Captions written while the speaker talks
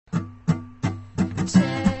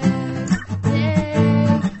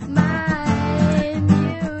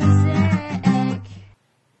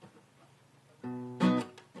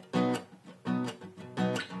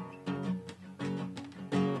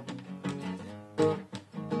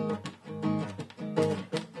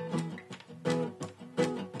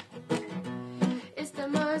It's the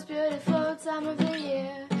most beautiful time of the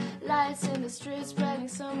year. Lights in the streets spreading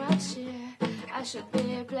so much cheer. I should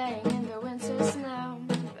be playing in the winter snow,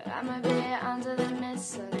 but I'ma be under the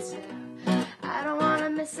mistletoe. I don't wanna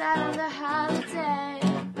miss out on the holiday,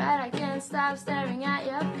 but I can't stop staring at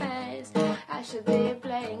your face. I should be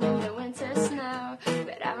playing in the winter snow,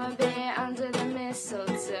 but I'ma be under the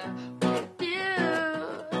mistletoe. With you,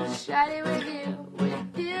 shawty, with you,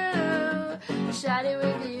 with you, shawty,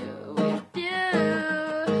 with you, with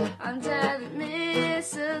you, under the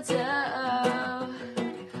mistletoe.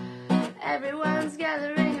 Everyone's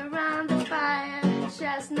gathering around the fire,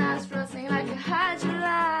 chestnuts roasting like a hot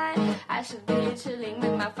July. I should be chilling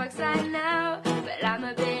with my folks, I know, but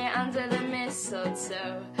I'ma be under the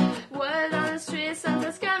mistletoe. Word on the street,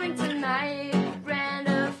 Santa's coming tonight.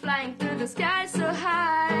 Random flying through the sky so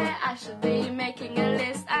high. I should be making a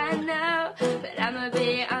list, I know, but I'ma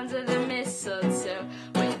be under the mistletoe.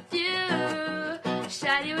 With you,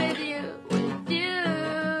 shawty, with you, with you,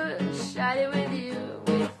 shawty, with you,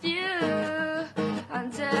 with you,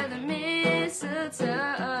 under the mistletoe.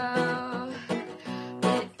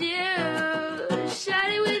 With you,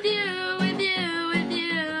 shawty, with you, with you, with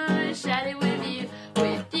you, shawty, with you,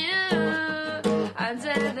 with you,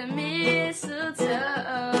 under the mistletoe.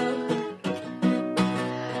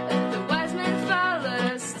 The wise men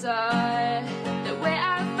followed a star, the way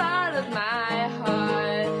I followed my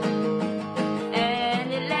heart,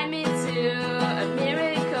 and it led me to a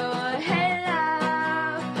miracle. Hey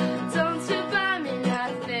love, don't you buy me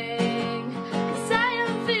nothing, 'cause I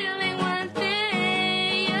am feeling one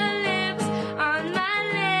thing. Your lips on my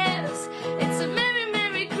lips. It's a merry,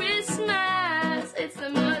 merry Christmas. It's the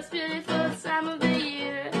most beautiful time of the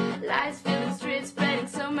year. Lights fill the streets spreading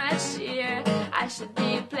so much cheer. I should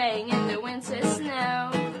be playing in the winter